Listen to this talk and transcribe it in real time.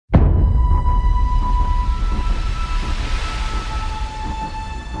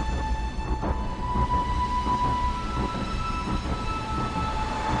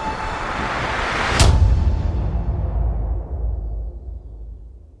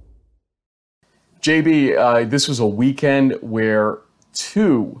JB, this was a weekend where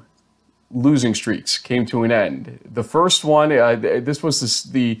two losing streaks came to an end. The first one, this was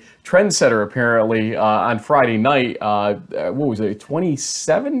the trendsetter apparently on Friday night. What was it, a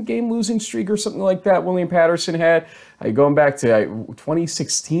 27-game losing streak or something like that William Paterson had, going back to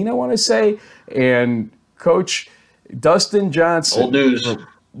 2016, I want to say. And Coach Dustin Johnson, old news,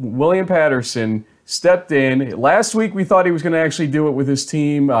 William Paterson, stepped in. Last week we thought he was going to actually do it with his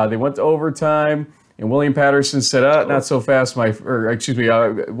team. They went to overtime. And William Paterson said, not so fast,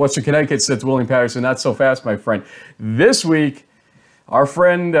 Western Connecticut said to William Paterson, not so fast, my friend. This week, our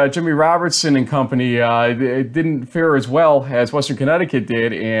friend Jimmy Robertson and company it didn't fare as well as Western Connecticut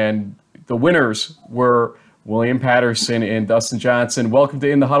did, and the winners were William Paterson and Dustin Johnson. Welcome to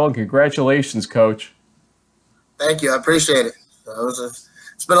In the Huddle, and congratulations, Coach. Thank you. I appreciate it.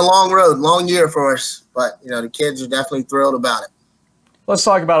 It's been a long road, long year for us, but the kids are definitely thrilled about it. Let's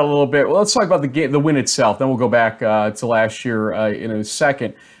talk about it a little bit. Well, let's talk about the game, the win itself. Then we'll go back to last year in a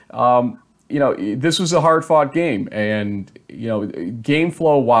second. This was a hard-fought game, and game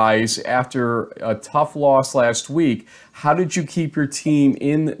flow-wise, after a tough loss last week, how did you keep your team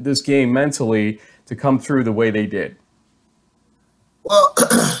in this game mentally to come through the way they did? Well,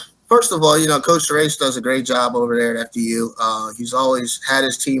 first of all, Coach Therese does a great job over there at FDU. He's always had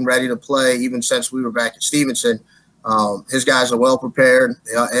his team ready to play, even since we were back at Stevenson. His guys are well prepared.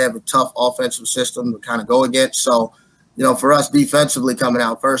 They have a tough offensive system to kind of go against. So, for us defensively coming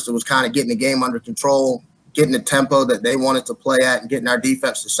out first, it was kind of getting the game under control, getting the tempo that they wanted to play at, and getting our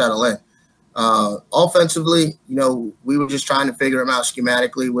defense to settle in. Offensively, we were just trying to figure them out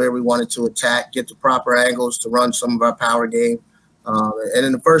schematically where we wanted to attack, get the proper angles to run some of our power game. And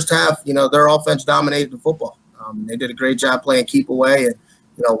in the first half, their offense dominated the football. They did a great job playing keep away, and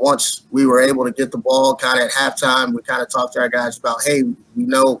once we were able to get the ball kind of at halftime, we kind of talked to our guys about, hey, we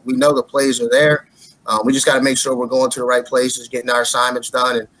know the plays are there. We just got to make sure we're going to the right places, getting our assignments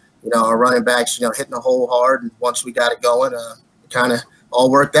done, and, our running backs, hitting the hole hard. And once we got it going, it kind of all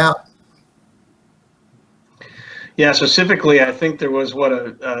worked out. Yeah, specifically, I think there was,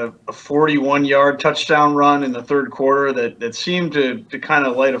 a 41-yard touchdown run in the third quarter that seemed to kind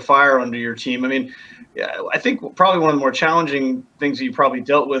of light a fire under your team. I mean, yeah, I think probably one of the more challenging things that you probably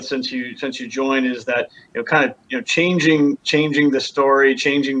dealt with since you joined is that changing the story,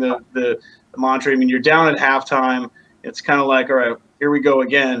 changing the mantra. I mean, you're down at halftime. It's kind of like, all right, here we go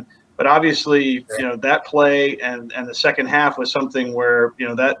again. But obviously, that play and the second half was something where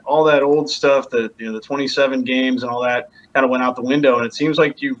that all that old stuff, the 27 games and all that kind of went out the window. And it seems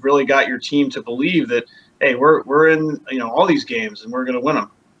like you've really got your team to believe that, hey, we're in all these games and we're going to win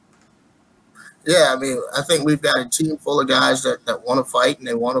them. Yeah, I mean, I think we've got a team full of guys that want to fight and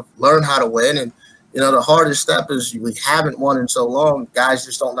they want to learn how to win. And, the hardest step is we haven't won in so long. Guys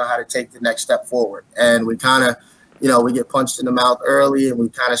just don't know how to take the next step forward. And we kind of, we get punched in the mouth early and we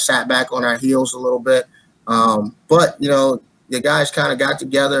kind of sat back on our heels a little bit. But, the guys kind of got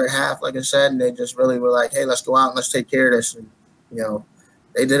together at half, like I said, and they just really were like, hey, let's go out and let's take care of this. And,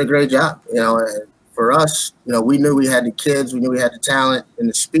 they did a great job, and for us, we knew we had the kids, we knew we had the talent and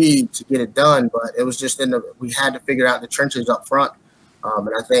the speed to get it done, but it was just we had to figure out the trenches up front. And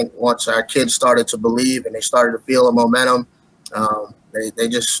I think once our kids started to believe and they started to feel the momentum, they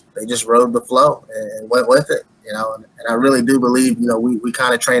just rode the flow and went with it, and I really do believe, we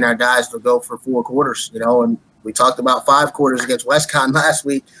kind of train our guys to go for 4 quarters, and we talked about 5 quarters against WestCon last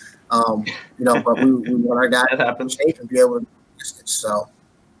week, but we want our guys to stay and be able to distance, so.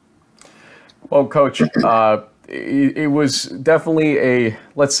 Well, Coach, it was definitely a,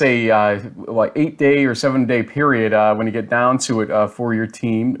 let's say, 8-day or 7-day period when you get down to it for your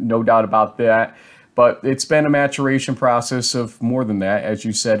team, no doubt about that. But it's been a maturation process of more than that, as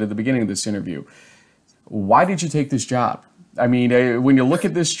you said at the beginning of this interview. Why did you take this job? I mean, when you look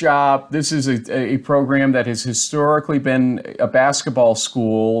at this job, this is a program that has historically been a basketball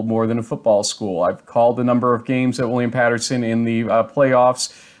school more than a football school. I've called a number of games at William Paterson in the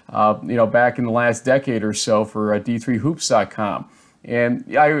playoffs, back in the last decade or so for D3Hoops.com.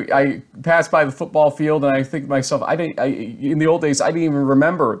 And I passed by the football field and I think to myself, in the old days, I didn't even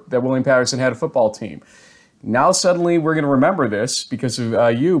remember that William Paterson had a football team. Now suddenly we're going to remember this because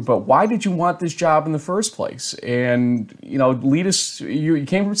of you, but why did you want this job in the first place? And, lead us, you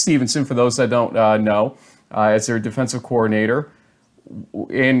came from Stevenson, for those that don't know, as their defensive coordinator.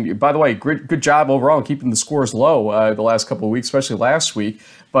 And by the way, good job overall in keeping the scores low the last couple of weeks, especially last week.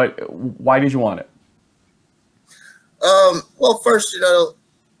 But why did you want it? Well, first,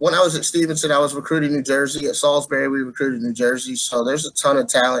 when I was at Stevenson, I was recruiting New Jersey. At Salisbury, we recruited New Jersey. So there's a ton of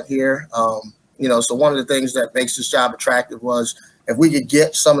talent here. So one of the things that makes this job attractive was if we could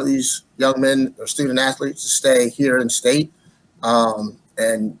get some of these young men or student athletes to stay here in state,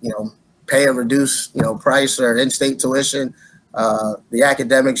 and, pay a reduced, price or in-state tuition, the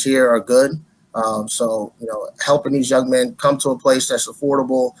academics here are good. So, helping these young men come to a place that's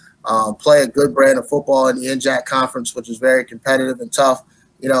affordable, play a good brand of football in the NJAC conference, which is very competitive and tough,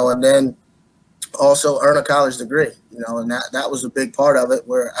 and then also earn a college degree, and that was a big part of it,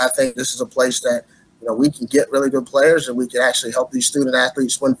 where I think this is a place that, we can get really good players and we can actually help these student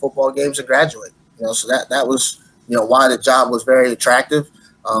athletes win football games and graduate, so that was, why the job was very attractive.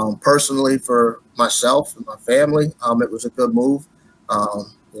 Personally, for myself and my family, it was a good move.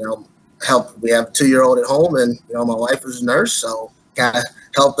 We have a 2-year-old at home, and, my wife is a nurse, so kind of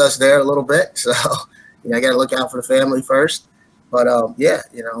helped us there a little bit. So, I got to look out for the family first. But,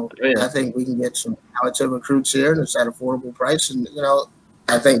 I think we can get some talented recruits here, and it's at an affordable price. And,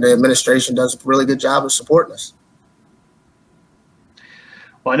 I think the administration does a really good job of supporting us.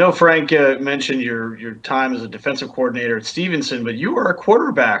 Well, I know Frank mentioned your time as a defensive coordinator at Stevenson, but you were a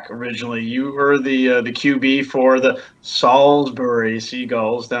quarterback originally. You were the QB for the Salisbury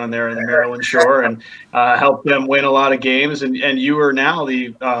Seagulls down there in the Maryland Shore, and helped them win a lot of games. And you are now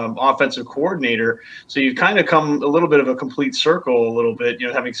the offensive coordinator. So you've kind of come a little bit of a complete circle a little bit,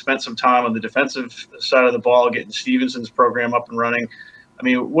 having spent some time on the defensive side of the ball, getting Stevenson's program up and running. I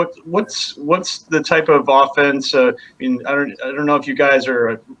mean, what's the type of offense? I don't know if you guys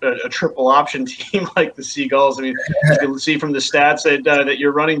are a triple option team like the Seagulls. I mean, you can see from the stats that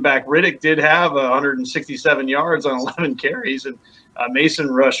your running back Riddick did have 167 yards on 11 carries, and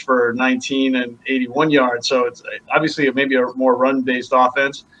Mason rushed for 19 and 81 yards. So it's obviously maybe a more run-based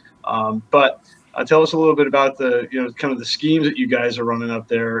offense. But tell us a little bit about the kind of the schemes that you guys are running up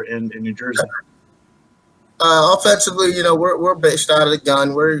there in New Jersey. Offensively, we're based out of the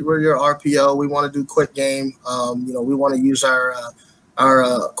gun. We're your RPO. We want to do quick game. We want to use our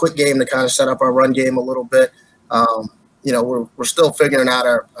quick game to kind of set up our run game a little bit. We're still figuring out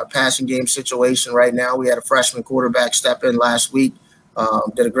our passing game situation right now. We had a freshman quarterback step in last week,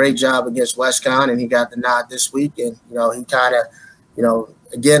 did a great job against WestCon, and he got the nod this week. And, he kind of,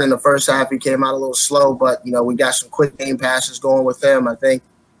 again, in the first half, he came out a little slow, but, we got some quick game passes going with him. I think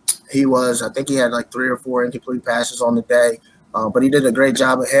he had like 3 or 4 incomplete passes on the day, but he did a great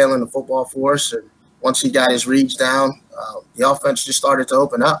job of handling the football for us. And once he got his reads down, the offense just started to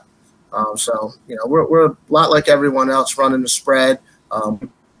open up. We're a lot like everyone else, running the spread, a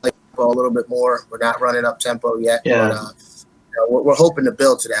little bit more. We're not running up tempo yet, but we're hoping to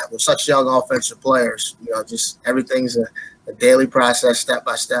build to that. With such young offensive players, just everything's a daily process, step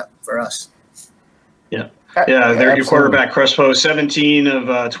by step for us. Yeah. Yeah, your quarterback Crespo, 17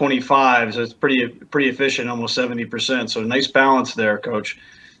 of 25, so it's pretty efficient, almost 70%. So nice balance there, Coach.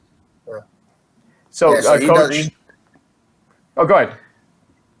 So, Coach. Go ahead.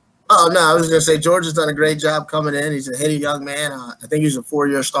 Oh no, I was going to say George has done a great job coming in. He's a hitty young man. I think he's a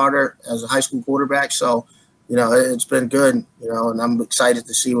 4-year starter as a high school quarterback. So, it's been good. And I'm excited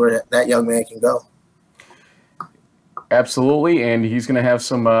to see where that young man can go. Absolutely, and he's going to have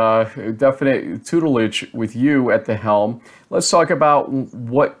some definite tutelage with you at the helm. Let's talk about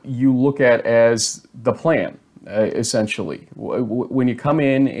what you look at as the plan, essentially. When you come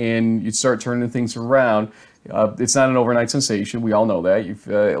in and you start turning things around, it's not an overnight sensation. We all know that. You've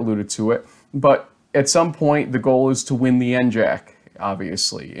alluded to it. But at some point, the goal is to win the NJAC,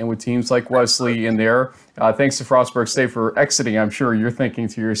 obviously. And with teams like Wesley in there, thanks to Frostburg State for exiting, I'm sure you're thinking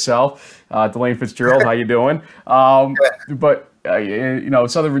to yourself, DeLane Fitzgerald, how you doing? But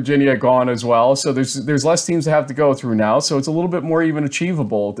Southern Virginia gone as well. So there's less teams to have to go through now. So it's a little bit more even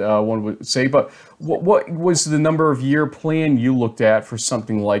achievable, one would say. But what was the number of year plan you looked at for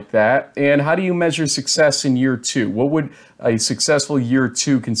something like that? And how do you measure success in year 2? What would a successful year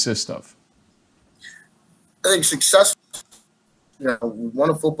 2 consist of? I think success, we won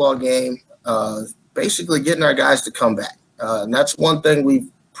a football game, basically getting our guys to come back. And that's one thing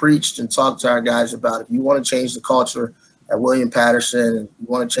we've preached and talked to our guys about. If you want to change the culture at William Paterson and you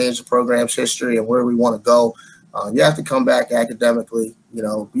want to change the program's history and where we want to go, you have to come back academically,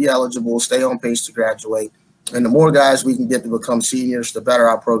 be eligible, stay on pace to graduate. And the more guys we can get to become seniors, the better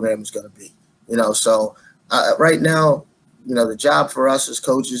our program is going to be. So right now, the job for us as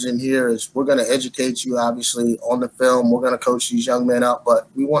coaches in here is we're going to educate you, obviously, on the film. We're going to coach these young men up, but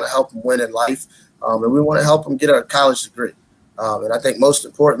we want to help them win in life, and we want to help them get a college degree. And I think most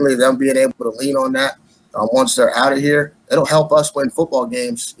importantly, them being able to lean on that once they're out of here, it'll help us win football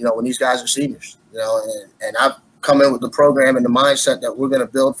games, when these guys are seniors. And I've come in with the program and the mindset that we're going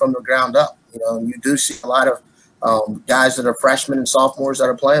to build from the ground up. And you do see a lot of guys that are freshmen and sophomores that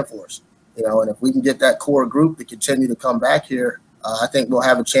are playing for us. And if we can get that core group to continue to come back here, I think we'll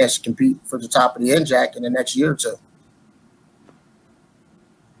have a chance to compete for the top of the NJAC in the next year or two.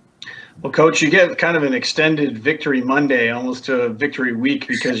 Well, Coach, you get kind of an extended Victory Monday, almost to a victory week,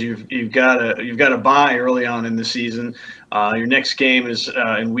 because you've got a bye early on in the season. Your next game is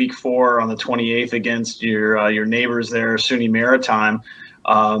in week 4 on the 28th against your neighbors there, SUNY Maritime.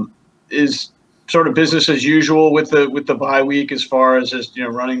 Is sort of business as usual with the bye week as far as just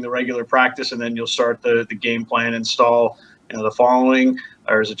running the regular practice, and then you'll start the game plan install the following,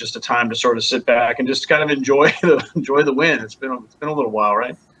 or is it just a time to sort of sit back and just kind of enjoy the win? It's been a little while,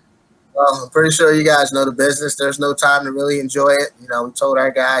 right? Well, I'm pretty sure you guys know the business. There's no time to really enjoy it. We told our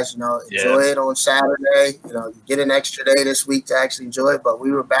guys, enjoy it on Saturday. You get an extra day this week to actually enjoy it. But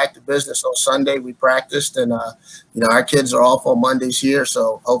we were back to business on Sunday. We practiced, and our kids are off on Mondays here,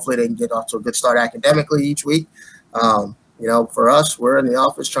 so hopefully they can get off to a good start academically each week. For us, we're in the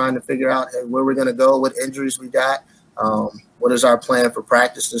office trying to figure out where we're going to go, what injuries we got, what is our plan for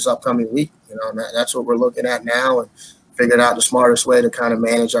practice this upcoming week. That's what we're looking at now, and figured out the smartest way to kind of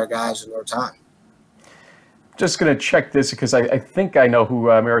manage our guys in their time. Just going to check this because I think I know who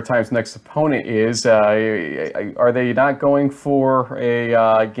Maritime's next opponent is. Are they not going for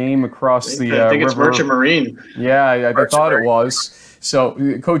a game across the river? I think it's Merchant Marine. Yeah, I thought it was. So,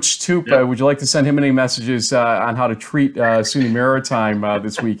 Coach Toop, would you like to send him any messages on how to treat SUNY Maritime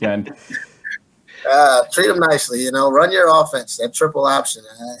this weekend? Treat them nicely. Run your offense, that triple option.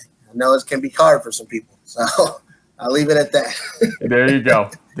 I know it can be hard for some people, so I'll leave it at that.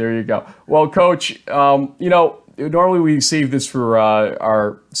 There you go. Well, Coach, normally we save this for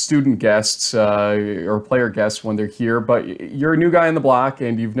our student guests or player guests when they're here, but you're a new guy on the block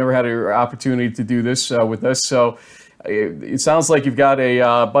and you've never had an opportunity to do this with us. So it sounds like you've got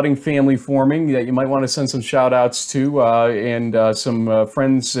a budding family forming that you might want to send some shout outs to and some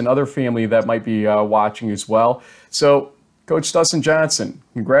friends and other family that might be watching as well. So, Coach Dustin Johnson,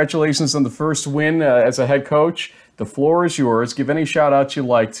 congratulations on the first win as a head coach. The floor is yours. Give any shout outs you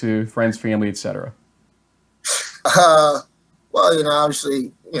like to friends, family, etc. Well,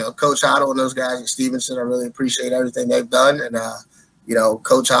 obviously, Coach Huddle and those guys at Stevenson, I really appreciate everything they've done. And,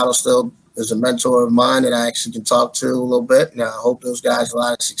 Coach Huddle still is a mentor of mine that I actually can talk to a little bit. And I hope those guys have a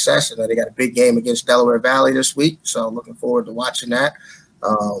lot of success. And they got a big game against Delaware Valley this week. So I'm looking forward to watching that.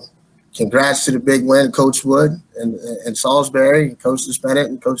 Congrats to the big win, Coach Wood and Salisbury, and Coach Bennett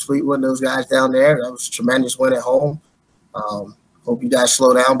and Coach Fleetwood and those guys down there. That was a tremendous win at home. Hope you guys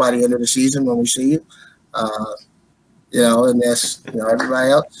slow down by the end of the season when we see you. And that's,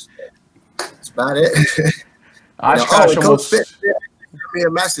 everybody else. That's about it. Coach Fitz sent me a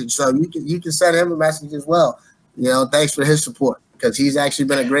message, so you can send him a message as well. Thanks for his support, because he's actually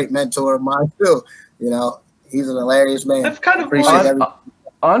been a great mentor of mine too. He's an hilarious man. That's kind of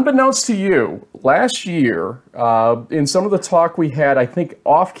unbeknownst to you, last year, in some of the talk we had, I think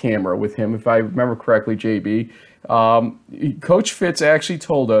off camera with him, if I remember correctly, JB, Coach Fitz actually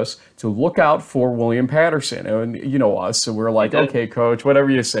told us to look out for William Paterson. And you know us, so we're like, okay, Coach, whatever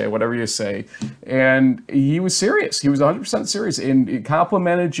you say. And he was serious. He was 100% serious. And he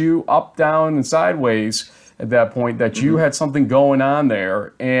complimented you up, down, and sideways at that point that you had something going on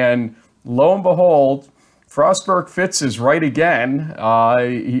there. And lo and behold, Frostburg Fitz is right again.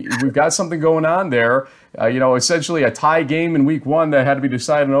 We've got something going on there. Essentially a tie game in week 1 that had to be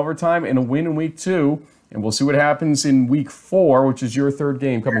decided in overtime, and a win in week 2. And we'll see what happens in week 4, which is your third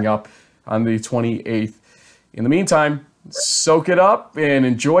game coming up on the 28th. In the meantime, soak it up and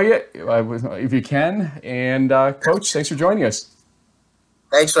enjoy it if you can. And Coach, thanks for joining us.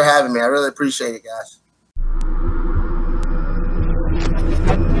 Thanks for having me. I really appreciate it, guys.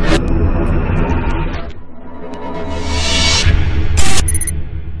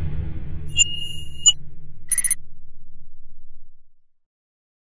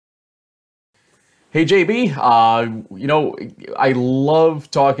 Hey, JB, I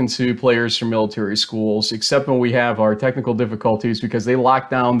love talking to players from military schools, except when we have our technical difficulties, because they lock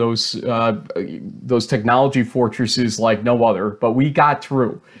down those technology fortresses like no other. But we got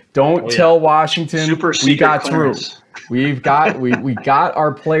through. Don't tell Washington. We got through. We got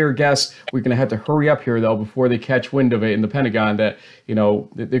our player guests. We're going to have to hurry up here, though, before they catch wind of it in the Pentagon that,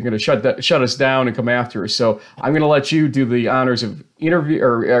 they're going to shut us down and come after us. So I'm going to let you do the honors of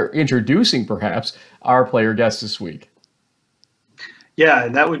introducing, perhaps, our player guest this week. Yeah,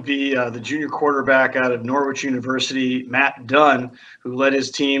 and that would be the junior quarterback out of Norwich University, Matt Dunn, who led his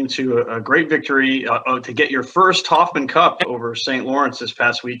team to a great victory to get your first Hoffman Cup over St. Lawrence this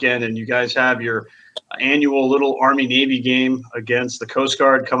past weekend. And you guys have your annual little Army-Navy game against the Coast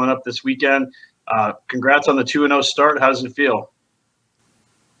Guard coming up this weekend. Congrats on the 2-0 start. How does it feel?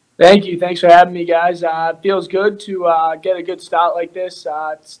 Thank you. Thanks for having me, guys. It feels good to get a good start like this.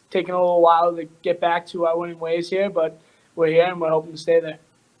 It's taken a little while to get back to our winning ways here, but we're here and we're hoping to stay there.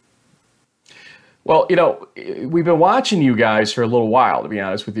 Well, we've been watching you guys for a little while, to be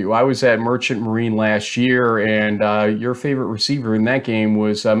honest with you. I was at Merchant Marine last year, and your favorite receiver in that game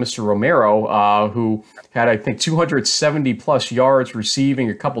was Mr. Romero, who had, I think, 270-plus yards receiving,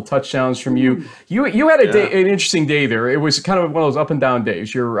 a couple touchdowns from you. You had an interesting day there. It was kind of one of those up-and-down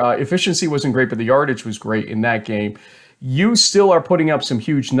days. Your efficiency wasn't great, but the yardage was great in that game. You still are putting up some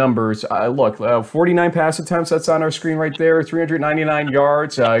huge numbers. Look, 49 pass attempts, that's on our screen right there, 399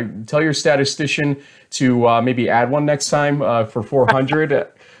 yards. Tell your statistician to maybe add one next time for 400.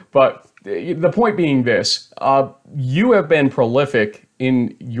 But the point being this, you have been prolific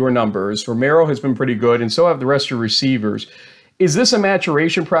in your numbers. Romero has been pretty good, and so have the rest of your receivers. Is this a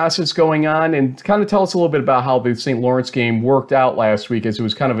maturation process going on? And kind of tell us a little bit about how the St. Lawrence game worked out last week, as it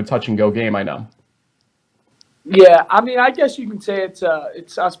was kind of a touch-and-go game, I know. Yeah, I mean, I guess you can say it's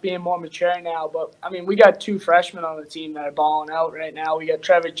us being more mature now. But, I mean, we got two freshmen on the team that are balling out right now. We got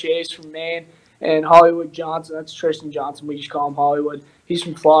Trevor Chase from Maine and Hollywood Johnson. That's Tristan Johnson. We just call him Hollywood. He's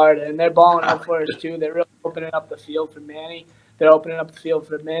from Florida, and they're balling out for us, too. They're really opening up the field for Manny. They're opening up the field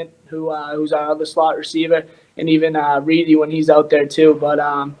for Mint, who's our other slot receiver, and even Reedy when he's out there, too. But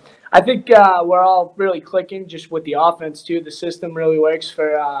I think we're all really clicking just with the offense, too. The system really works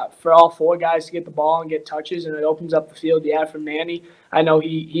for all four guys to get the ball and get touches, and it opens up the field. Yeah, for Manny, I know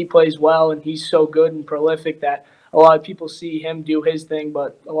he plays well, and he's so good and prolific that a lot of people see him do his thing,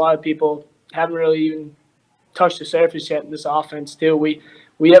 but a lot of people haven't really even touched the surface yet in this offense, too. We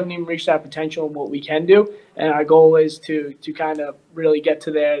haven't even reached our potential in what we can do, and our goal is to kind of really get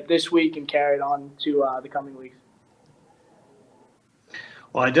to there this week and carry it on to the coming weeks.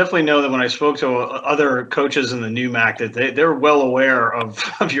 Well, I definitely know that when I spoke to other coaches in the new MAC that they're well aware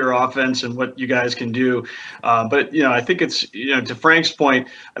of your offense and what you guys can do. But, I think it's, to Frank's point,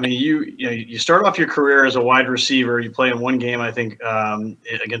 I mean, you start off your career as a wide receiver. You play in one game, I think,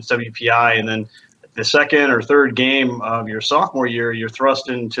 against WPI, and then the second or third game of your sophomore year, you're thrust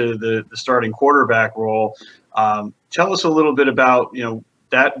into the starting quarterback role. Tell us a little bit about,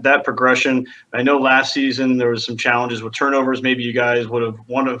 that progression. I know last season there was some challenges with turnovers. Maybe you guys would have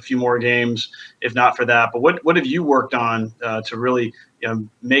won a few more games if not for that. But what have you worked on to really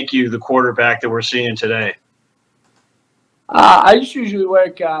make you the quarterback that we're seeing today? I just usually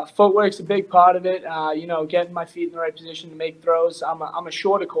work. Footwork's a big part of it. Getting my feet in the right position to make throws. I'm a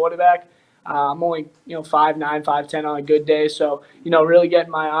shorter quarterback. I'm only 5'9", 5'10" on a good day. So really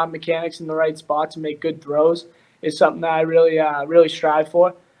getting my arm mechanics in the right spot to make good throws is something that I really strive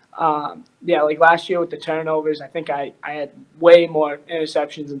for. Like last year with the turnovers, I think I had way more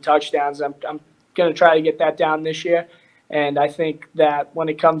interceptions and touchdowns. I'm going to try to get that down this year. And I think that when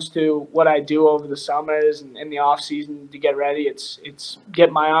it comes to what I do over the summers and in the off season to get ready, it's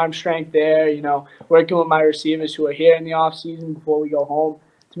get my arm strength there, working with my receivers who are here in the off season before we go home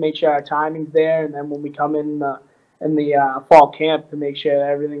to make sure our timing's there. And then when we come in the fall camp to make sure that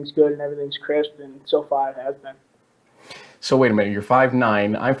everything's good and everything's crisp. And so far it has been. So wait a minute, you're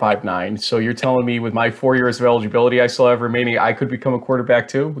 5'9", I'm 5'9", so you're telling me with my 4 years of eligibility I still have remaining, I could become a quarterback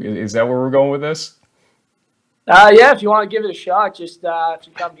too? Is that where we're going with this? Yeah, if you want to give it a shot, just if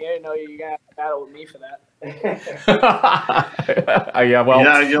you come here, you're going to have to battle with me for that. Yeah, well,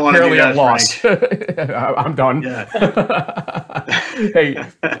 you don't want to do that, I'm lost. I'm done. Yeah. Hey,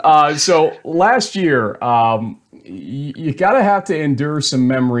 so last year, you gotta have to endure some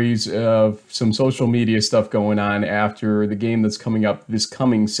memories of some social media stuff going on after the game that's coming up this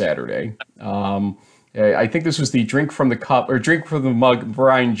coming Saturday. I think this was the drink from the cup or drink from the mug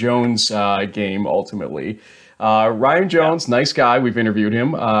Ryan Jones game ultimately. Ryan Jones, nice guy. We've interviewed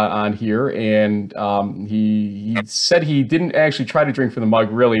him on here, and he said he didn't actually try to drink from the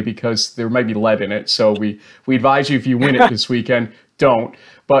mug really because there might be lead in it. So we advise you, if you win it this weekend, don't.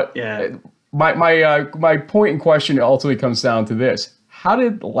 But yeah. My point in question ultimately comes down to this. How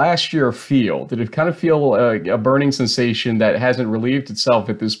did last year feel? Did it kind of feel a burning sensation that hasn't relieved itself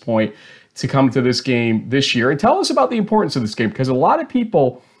at this point to come to this game this year? And tell us about the importance of this game, because a lot of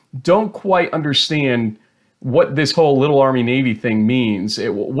people don't quite understand what this whole Little Army Navy thing means.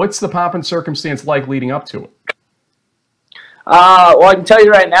 What's the pomp and circumstance like leading up to it? Well, I can tell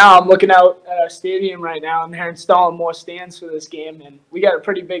you right now, I'm looking out at our stadium right now, and they're installing more stands for this game, and we got a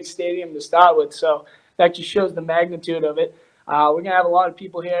pretty big stadium to start with, so that just shows the magnitude of it. We're going to have a lot of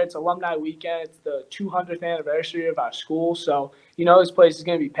people here. It's alumni weekend. It's the 200th anniversary of our school, so this place is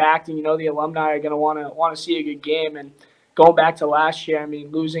going to be packed, and the alumni are going to want to see a good game. And going back to last year, I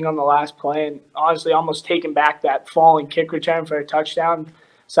mean, losing on the last play and honestly almost taking back that falling kick return for a touchdown,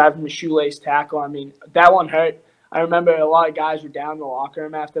 aside from the shoelace tackle. I mean, that one hurt. I remember a lot of guys were down in the locker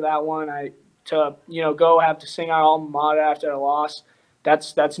room after that one. Go have to sing our alma mater after a loss.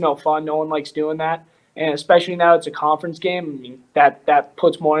 That's no fun. No one likes doing that. And especially now it's a conference game. I mean, that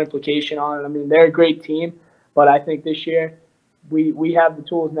puts more implication on it. I mean, they're a great team, but I think this year we have the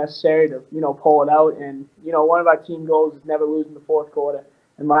tools necessary to, pull it out. And, one of our team goals is never losing the fourth quarter.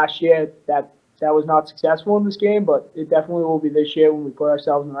 And last year that was not successful in this game, but it definitely will be this year when we put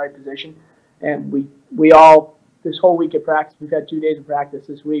ourselves in the right position. And we all, this whole week of practice, we've had 2 days of practice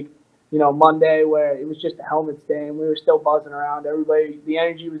this week. Monday where it was just a helmets day and we were still buzzing around. Everybody, the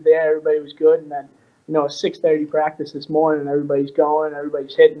energy was there, everybody was good. And then, a 6:30 practice this morning, everybody's going,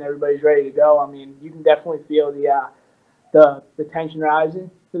 everybody's hitting, everybody's ready to go. I mean, you can definitely feel the tension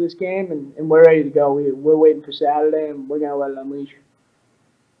rising for this game, and we're ready to go. We're waiting for Saturday, and we're going to let it unleash.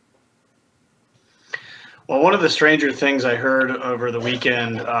 Well, one of the stranger things I heard over the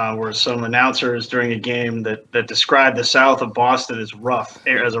weekend were some announcers during a game that described the south of Boston as a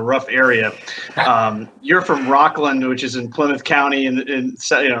rough area. You're from Rockland, which is in Plymouth County, and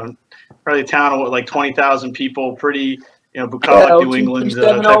probably a town of like 20,000 people, pretty bucolic New England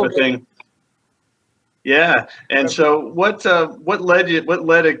type of thing. Yeah, and so what led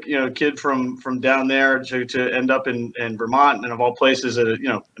a kid from down there to end up in Vermont, and of all places a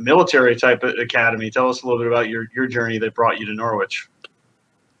military type of academy? Tell us a little bit about your journey that brought you to Norwich.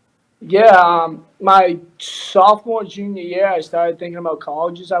 Yeah, my sophomore, junior year, I started thinking about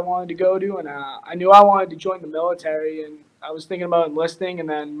colleges I wanted to go to, and I knew I wanted to join the military, and I was thinking about enlisting. And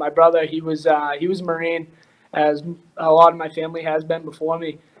then my brother, he was a Marine, as a lot of my family has been before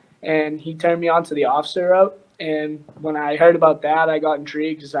me. And he turned me on to the officer route. And when I heard about that, I got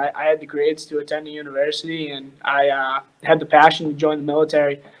intrigued because I had the grades to attend a university, and I had the passion to join the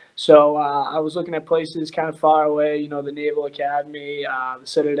military. So I was looking at places kind of far away, the Naval Academy, the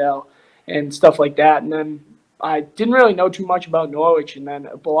Citadel, and stuff like that. And then I didn't really know too much about Norwich. And then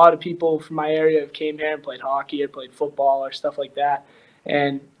a lot of people from my area came here and played hockey or played football or stuff like that.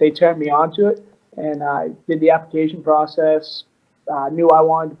 And they turned me on to it. And I did the application process. Knew I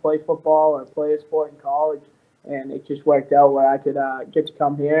wanted to play football or play a sport in college, and it just worked out where I could get to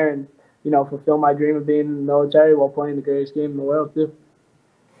come here and fulfill my dream of being in the military while playing the greatest game in the world too.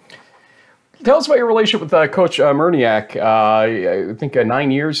 Tell us about your relationship with Coach Murniak. I think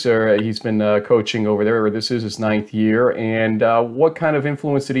 9 years he's been coaching over there, or this is his 9th year. And what kind of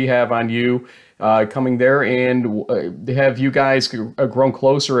influence did he have on you coming there? And have you guys grown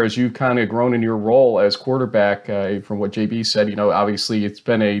closer as you've kind of grown in your role as quarterback? From what JB said, obviously it's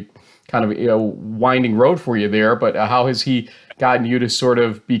been a kind of winding road for you there. But how has he gotten you to sort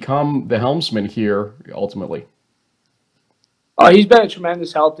of become the helmsman here ultimately? Oh, he's been a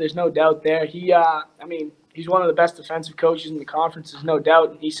tremendous help. There's no doubt there. He's one of the best defensive coaches in the conference, there's no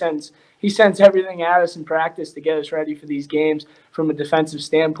doubt. And he sends everything at us in practice to get us ready for these games from a defensive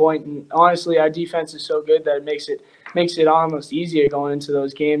standpoint. And honestly, our defense is so good that it makes it almost easier going into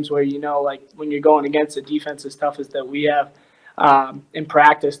those games where, like when you're going against a defense as tough as that we have in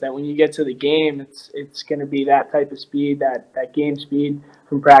practice, that when you get to the game, it's going to be that type of speed, that game speed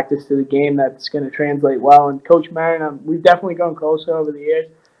from practice to the game that's going to translate well. And Coach Marin, we've definitely grown closer over the years.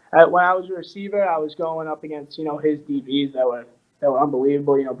 When I was a receiver, I was going up against, his DBs that were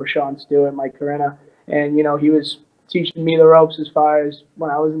unbelievable, Brashawn Stewart, Mike Corina. And, he was teaching me the ropes as far as when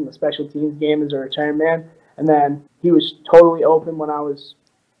I was in the special teams game as a return man. And then he was totally open when I was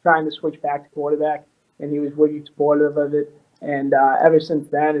trying to switch back to quarterback, and he was really supportive of it. And ever since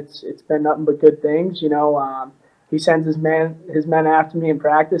then, it's been nothing but good things. He sends his men after me in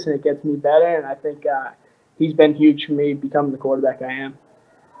practice, and it gets me better. And I think he's been huge for me becoming the quarterback I am.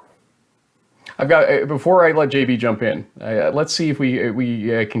 I've got before I let JB jump in. Let's see if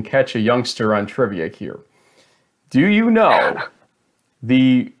we can catch a youngster on trivia here. Do you know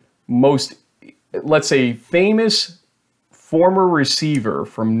the most, let's say, famous former receiver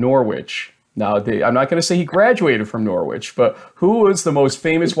from Norwich? Now, I'm not going to say he graduated from Norwich, but who was the most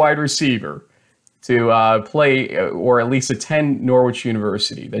famous wide receiver to play or at least attend Norwich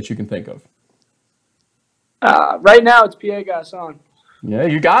University that you can think of? Right now, it's Pierre Garçon. Yeah,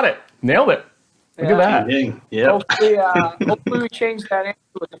 you got it. Nailed it. Look at that. Yeah. Hopefully we change that answer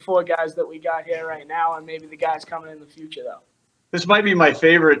with the 4 guys that we got here right now, and maybe the guys coming in the future, though. This might be my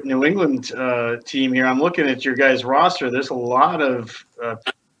favorite New England team here. I'm looking at your guys' roster. There's a lot of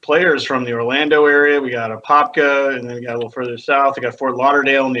players from the Orlando area. We got Apopka, and then we got a little further south. We got Fort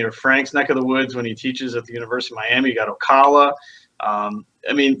Lauderdale near Frank's neck of the woods when he teaches at the University of Miami. You got Ocala.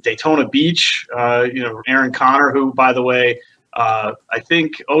 Daytona Beach, Aaron Connor, who, by the way, I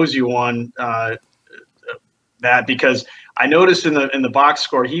think owes you one. Matt, because I noticed in the box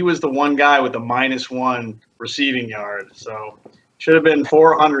score he was the one guy with the -1 receiving yard. So should have been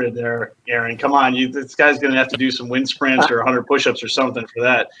 400 there, Aaron. Come on, this guy's going to have to do some wind sprints or 100 push-ups or something for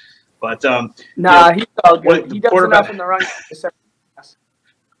that. But nah, he's all good. He does enough in the run.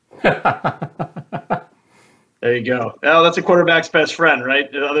 There you go. Well, that's a quarterback's best friend, right?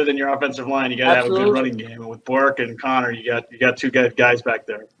 Other than your offensive line, you got to have a good running game. And with Bork and Connor, you got two good guys back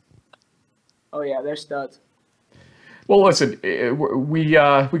there. Oh yeah, they're studs. Well, listen, we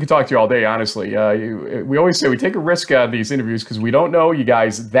could talk to you all day, honestly. We always say we take a risk on these interviews because we don't know you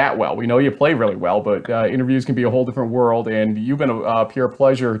guys that well. We know you play really well, but interviews can be a whole different world, and you've been a pure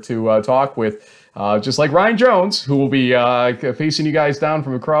pleasure to talk with, just like Ryan Jones, who will be facing you guys down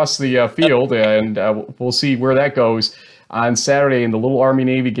from across the field, and we'll see where that goes on Saturday in the Little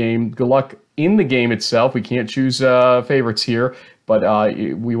Army-Navy game. Good luck in the game itself. We can't choose favorites here, but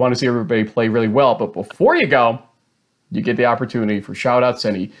we want to see everybody play really well. But before you go, you get the opportunity for shout-outs.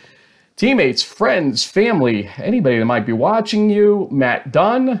 Any teammates, friends, family, anybody that might be watching you. Matt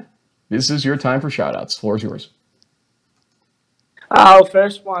Dunn, this is your time for shout-outs. The floor is yours.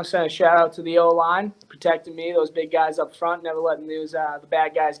 First, I want to send a shout-out to the O-line, protecting me, those big guys up front, never letting the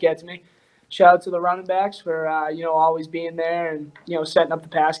bad guys get to me. Shout-out to the running backs for, always being there and, setting up the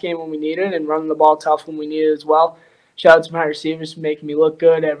pass game when we need it and running the ball tough when we need it as well. Shout-out to my receivers for making me look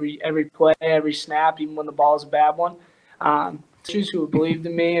good every play, every snap, even when the ball's a bad one. Coaches who believed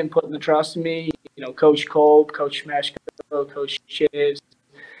in me and putting the trust in me, Coach Kolb, Coach Smeshko, Coach Shives,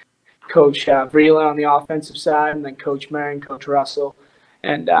 Coach Vreeland on the offensive side, and then Coach Marion, Coach Russell,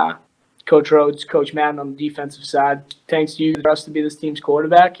 and Coach Rhodes, Coach Madden on the defensive side. Thanks to you for us to be this team's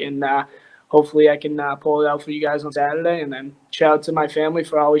quarterback, and hopefully I can pull it out for you guys on Saturday. And then shout out to my family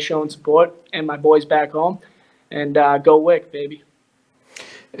for always showing support and my boys back home. And go Wick, baby.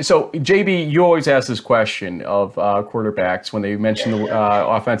 So, JB, you always ask this question of quarterbacks when they mention the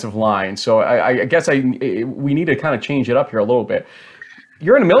offensive line. So I guess we need to kind of change it up here a little bit.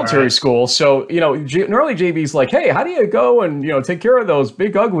 You're in a military school, so, normally JB's like, hey, how do you go and, take care of those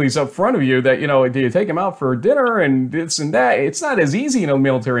big uglies up front of you that, do you take them out for dinner and this and that? It's not as easy in a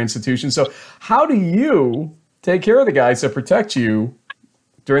military institution. So how do you take care of the guys that protect you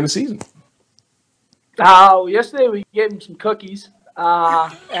during the season? Yesterday we gave them some cookies.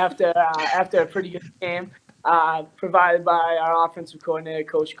 After a pretty good game, provided by our offensive coordinator,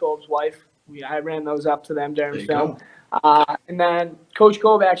 Coach Kolb's wife. I ran those up to them during film. And then Coach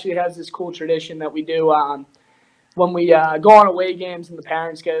Kolb actually has this cool tradition that we do when we go on away games and the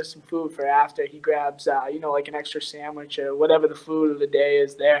parents get us some food for after. He grabs, like an extra sandwich or whatever the food of the day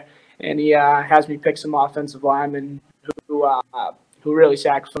is there, and he has me pick some offensive linemen who really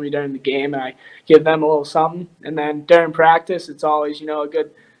sacrificed me during the game, and I give them a little something. And then during practice, it's always, a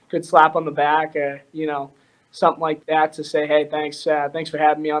good slap on the back or, something like that to say, hey, thanks for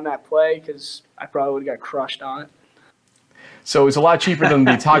having me on that play, because I probably would have got crushed on it. So it's a lot cheaper than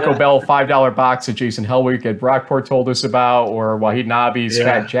the Taco Bell $5 box that Jason Hellweek at Brockport told us about, or Wahid Nabi's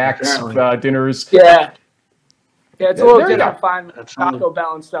Fat Jack's dinners. Yeah. Yeah, it's a little different finding Taco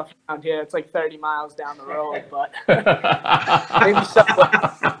Bell and stuff around here. It's like 30 miles down the road, but maybe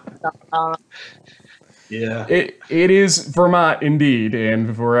somewhere. Yeah. It is Vermont indeed,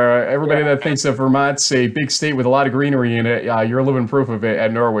 and for everybody that thinks that Vermont's a big state with a lot of greenery in it, you're living proof of it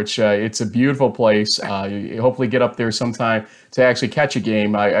at Norwich. It's a beautiful place. You hopefully get up there sometime to actually catch a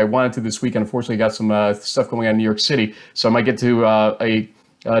game. I wanted to this weekend. Unfortunately, got some stuff going on in New York City, so I might get to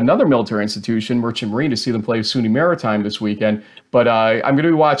another military institution, Merchant Marine, to see them play SUNY Maritime this weekend. But I'm going to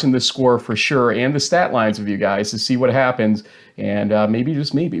be watching the score for sure and the stat lines of you guys to see what happens. And maybe,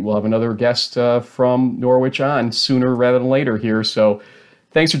 just maybe, we'll have another guest from Norwich on sooner rather than later here. So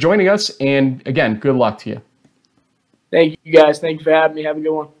thanks for joining us. And again, good luck to you. Thank you, guys. Thank you for having me. Have a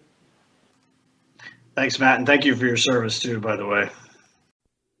good one. Thanks, Matt. And thank you for your service, too, by the way.